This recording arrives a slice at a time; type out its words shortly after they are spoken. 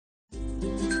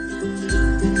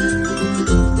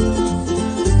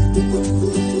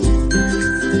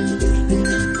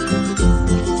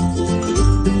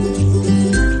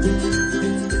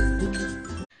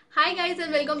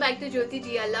back to Jyoti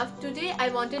Jiya. Today I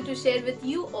wanted to share with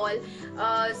you all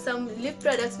some lip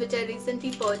products which I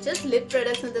recently purchased. Lip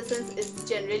products in the sense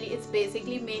it's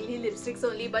basically mainly lipsticks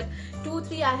only, but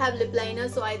 2-3 I have lip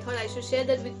liners, so I thought I should share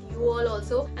that with you all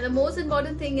also. And the most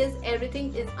important thing is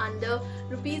everything is under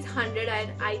Rs.100,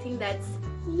 and I think that's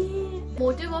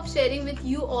motive of sharing with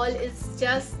you all is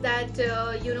just that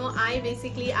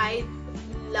I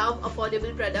love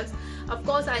affordable products. Of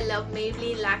course I love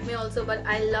Maybelline, Lakme also, but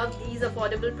I love these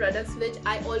affordable products which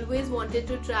I always wanted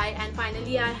to try, and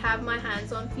finally I have my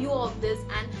hands on few of this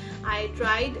and I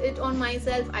tried it on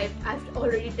myself. I've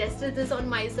already tested this on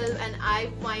myself and I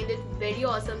find it very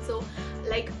awesome. So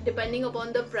like depending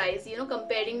upon the price,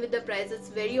 comparing with the price, it's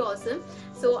very awesome.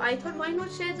 So I thought why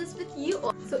not share this with you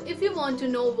all. So if you want to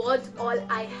know what all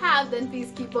I have, then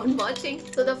please keep on watching.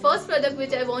 So the first product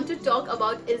which I want to talk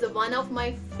about is one of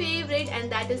my favorite,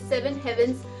 and that is 7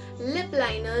 Heavens lip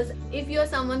liners. If you're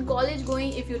someone college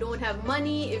going, if you don't have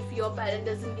money, if your parent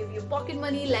doesn't give you pocket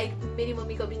money, like मेरी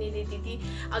mummy कभी नहीं देती थी,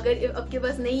 अगर आपके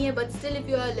पास नहीं है, but still if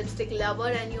you are a lipstick lover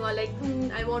and you are like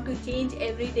I want to change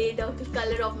every day the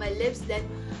color of my lips, then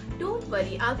don't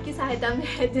worry, आपकी सहायता में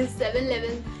है this 7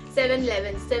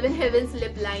 Heavens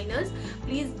lip liners.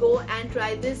 Please go and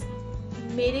try this.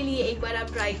 मेरे लिए एक बार आप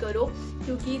try करो,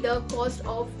 क्योंकि the cost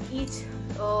of each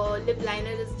lip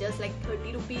liner is just like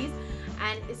 30 rupees,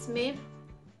 and इसमें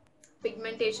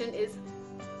pigmentation is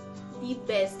the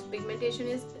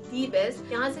best.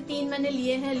 यहाँ से 3 मैंने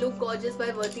लिए हैं Look Gorgeous by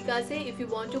वर्तिका से. If you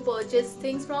want to purchase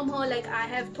things from her, like I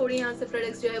have थोड़े यहाँ से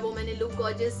products जो है वो मैंने Look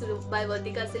Gorgeous by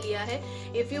वर्तिका से लिया है.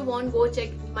 If you want, go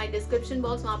check my description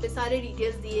box, वहाँ पे सारे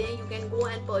details दिए हैं. You can go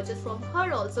and purchase from her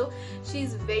also. She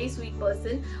is very sweet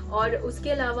person. और उसके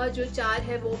अलावा जो 4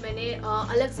 है वो मैंने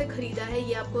अलग से खरीदा है.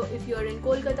 ये आपको if you are in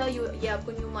Kolkata, ये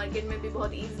आपको न्यू मार्केट में भी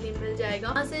बहुत easily मिल जाएगा.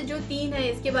 यहाँ से जो 3 है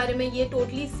इसके बारे में, ये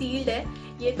totally sealed है.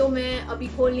 ये तो मैं अभी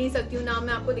खोल नहीं सकती हूँ ना,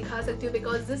 मैं आपको दिखा सकती हूँ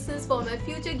because this is for my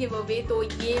future give away, तो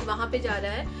ये वहाँ पे जा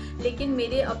रहा है. लेकिन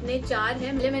मेरे अपने 4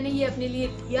 हैं. पहले मैंने ये अपने लिए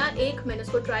लिया, एक मैंने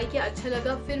उसको ट्राई किया, अच्छा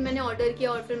लगा, फिर मैंने ऑर्डर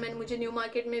किया और फिर मुझे न्यू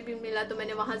मार्केट में भी मिला तो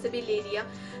मैंने वहाँ से भी ले लिया.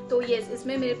 तो येस,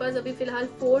 इसमें मेरे पास अभी फिलहाल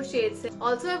 4 शेड्स है.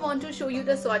 Also I want to show you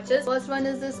the swatches. First one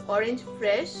is this orange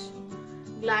fresh,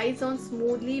 glides on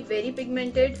smoothly, very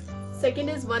pigmented. Second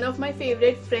is one of my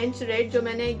favourite French red, जो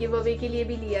मैंने गिव अवे के लिए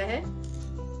भी लिया है.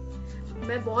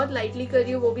 मैं बहुत लाइटली कर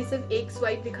रही हूँ, वो भी सिर्फ एक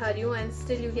स्वाइप दिखा रही हूँ, and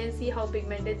still you can see how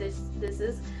pigmented this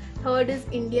is. Third is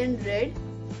Indian red.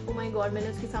 Oh my God, मैंने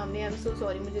उसके सामने, आई एम सो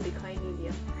सॉरी, मुझे दिखाई नहीं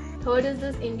दिया. Third is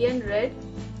this Indian red.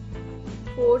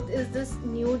 Fourth is this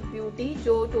nude beauty,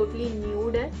 जो टोटली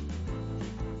न्यूड है.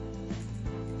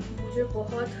 मुझे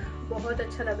बहुत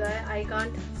अच्छा लगा है. I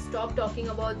can't stop talking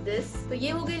about this. तो ये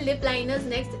हो गए lip liners.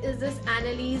 Next is this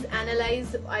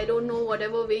analyse, I don't know what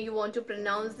ever way you want to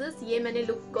pronounce this. ये मैंने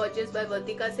लुक गॉर्जियस बाय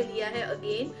वर्तिका से लिया है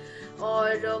अगेन,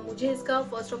 और मुझे इसका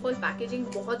फर्स्ट ऑफ ऑल पैकेजिंग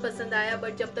बहुत पसंद आया,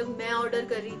 बट जब तक मैं ऑर्डर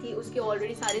कर रही थी उसके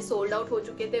ऑलरेडी सारे सोल्ड आउट हो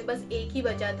चुके थे, बस एक ही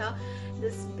बचा था.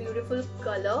 This beautiful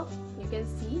colour you can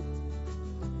see,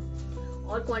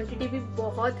 और क्वांटिटी भी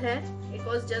बहुत है. It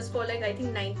was just for like I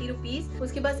think 90 rupees.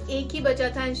 उसके पास एक ही बचा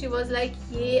था, एंड शी वॉज लाइक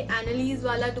ये एनालिज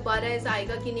वाला दोबारा ऐसा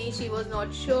आएगा कि नहीं, शी वॉज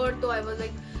नॉट श्योर. तो आई वॉज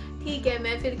लाइक ठीक है,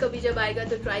 मैं फिर कभी जब आएगा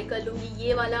तो ट्राई कर लूंगी.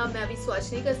 ये वाला मैं अभी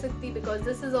स्वॉच नहीं कर सकती because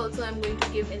this is also I am going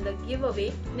to give in the give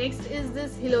away. Next is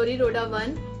this हिलोरी Rodan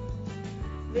one,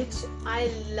 which I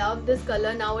love this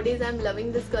color. Nowadays I'm loving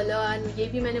this color, and ये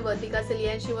भी मैंने वर्तिका से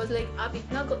लिया है. She was like आप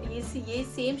इतना ये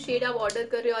same shade आप ऑर्डर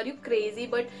कर रहे हो, आर यू क्रेजी?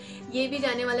 बट ये भी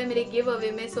जाने वाला है मेरे गिव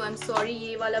अवे में, सो आई एम सॉरी,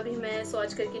 ये वाला भी मैं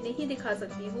स्वॉच करके नहीं दिखा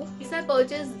सकती हूँ. इस I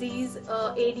purchase these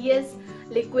ADS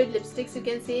liquid lipsticks. You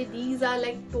can say these are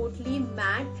like totally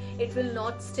matte, it will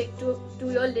not stick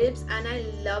to your lips, and I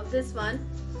love this one.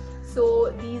 So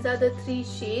these are the 3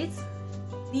 shades.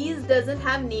 These doesn't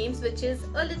have names, which is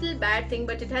a little bad thing,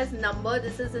 but it has number.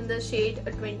 This is in the shade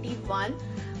 21.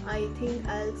 I think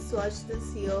I'll swatch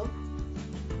this here.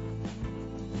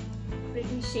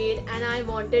 Pretty shade, and I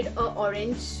wanted a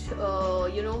orange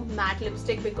matte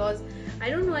lipstick because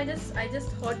I don't know, I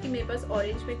just thought कि मेरे पास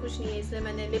orange में कुछ नहीं है, इसलिए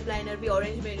मैंने lip liner भी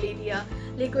orange में ले लिया,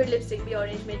 liquid lipstick भी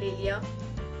orange में ले लिया.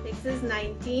 Next is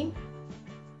 19,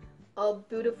 a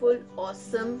beautiful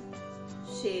awesome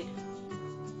shade.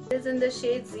 is in the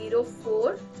shade 04,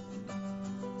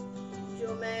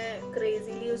 जो मैं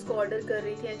crazily उसको ऑर्डर कर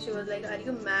रही थी, and she was like are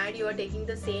you mad, you are taking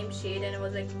the same shade, and I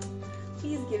was like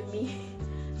please give me.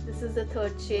 This is the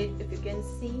 3rd shade, if you can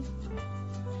see.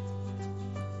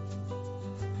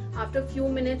 After few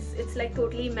minutes it's like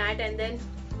totally matte, and then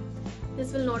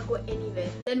this will not go anywhere.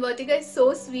 Then Vertika is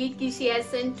so sweet कि she has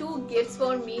sent 2 gifts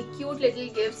for me, cute little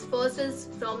gifts. First is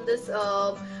from this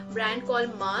brand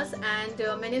called Mars and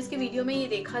मैंने उसके video में ये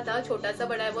देखा था छोटा सा,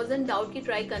 but I was in doubt कि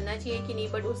ट्राई करना चाहिए कि नहीं,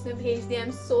 but उसने भेज दिया.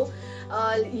 I'm so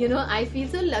I feel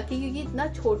so lucky क्योंकि इतना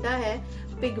छोटा है,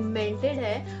 पिगमेंटेड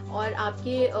है और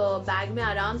आपके बैग में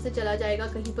आराम से चला जाएगा,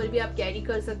 कहीं पर भी आप कैरी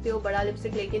कर सकते हो. बड़ा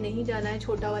लिपस्टिक लेके नहीं जाना है,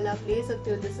 छोटा वाला आप ले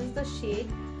सकते हो. This is the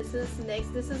shade. This is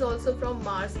next. This is also from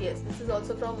Mars. Yes, this is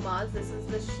also from Mars. This is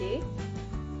the shade,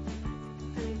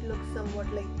 and it looks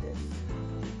somewhat like this.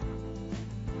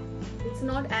 It's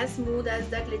not as smooth as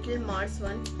that little Mars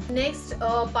one. Next,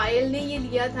 Payal ने ये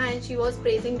लिया था and she was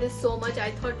praising this so much. I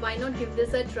thought why not give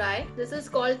this a try. This is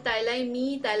called Tailai Me,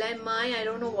 Tailai My. I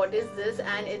don't know what is this,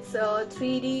 and it's a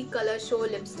 3D color show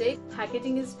lipstick.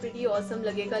 Packaging is pretty awesome.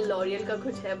 लगेगा L'Oreal का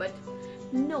कुछ है, but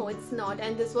no, it's not.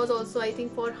 And this was also I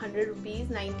think for 100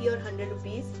 rupees, 90 or 100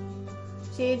 rupees.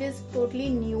 Shade is totally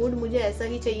nude. मुझे ऐसा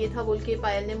ही चाहिए था बोल के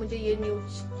पायल ने मुझे ये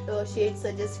nude shade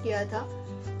suggest किया था.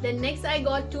 Then next I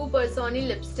got 2 Personi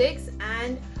lipsticks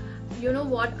and you know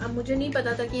what, अब मुझे नहीं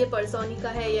पता था कि ये Personi का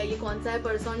है या ये कौन सा है.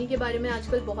 Personi के बारे में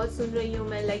आजकल बहुत सुन रही हूँ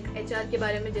मैं, like HR के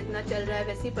बारे में जितना चल रहा है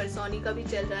वैसे ही Personi का भी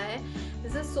चल रहा है.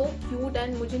 This is so cute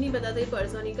and मुझे नहीं पता था ये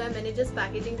Personi का है. मैंने just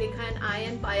packaging देखा and I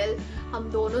and Payal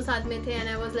हम दोनों साथ में थे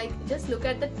and I was like just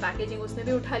look at that packaging. उसने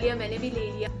भी उठा लिया, मैंने भी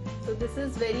ले लिया. So this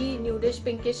is very nudish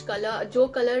pinkish color. जो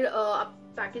कलर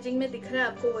पैकेजिंग में दिख रहा है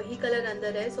आपको वही कलर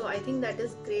अंदर है. So I think that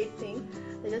is great thing.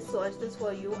 I just swatch this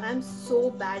for you. I am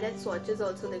so bad at swatches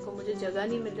also. देखो मुझे जगह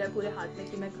नहीं मिल रहा है पूरे हाथ में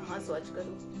कि मैं कहाँ swatch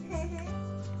करूँ.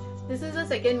 This is the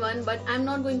second one, but I'm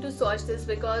not going to swatch this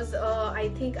because I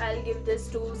think I'll give this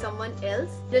to someone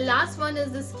else. The last one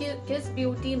is this Kiss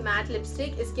Beauty matte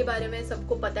lipstick. इसके बारे में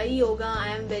सबको पता ही होगा. I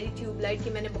am very tube light कि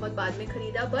मैंने बहुत बाद में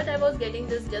खरीदा, but I was getting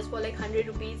this just for like 100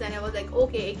 rupees and I was like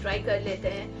okay एक try कर लेते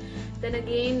हैं. Then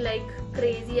again like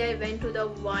crazy I went to the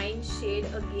wine shade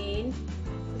again.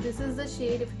 This is the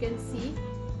shade if you can see.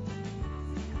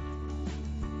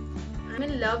 I'm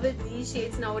in love with these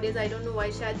shades nowadays. I don't know why.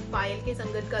 शायद पायल के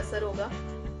संगत का असर होगा.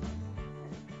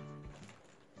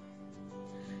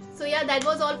 So yeah, that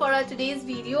was all for our today's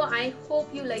video. I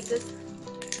hope you like this.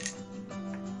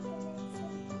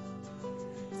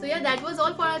 So yeah, that was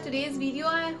all for our today's video.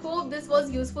 I hope this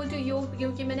was useful to you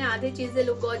क्योंकि मैंने आधे चीजें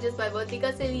Look Gorgeous by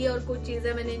Vertika से ली और कुछ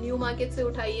चीजें मैंने new market से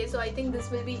उठाई है. So I think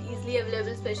this will be easily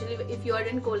available, especially if you are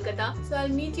in Kolkata. So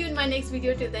I'll meet you in my next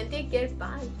video. Till then, take care.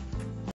 Bye.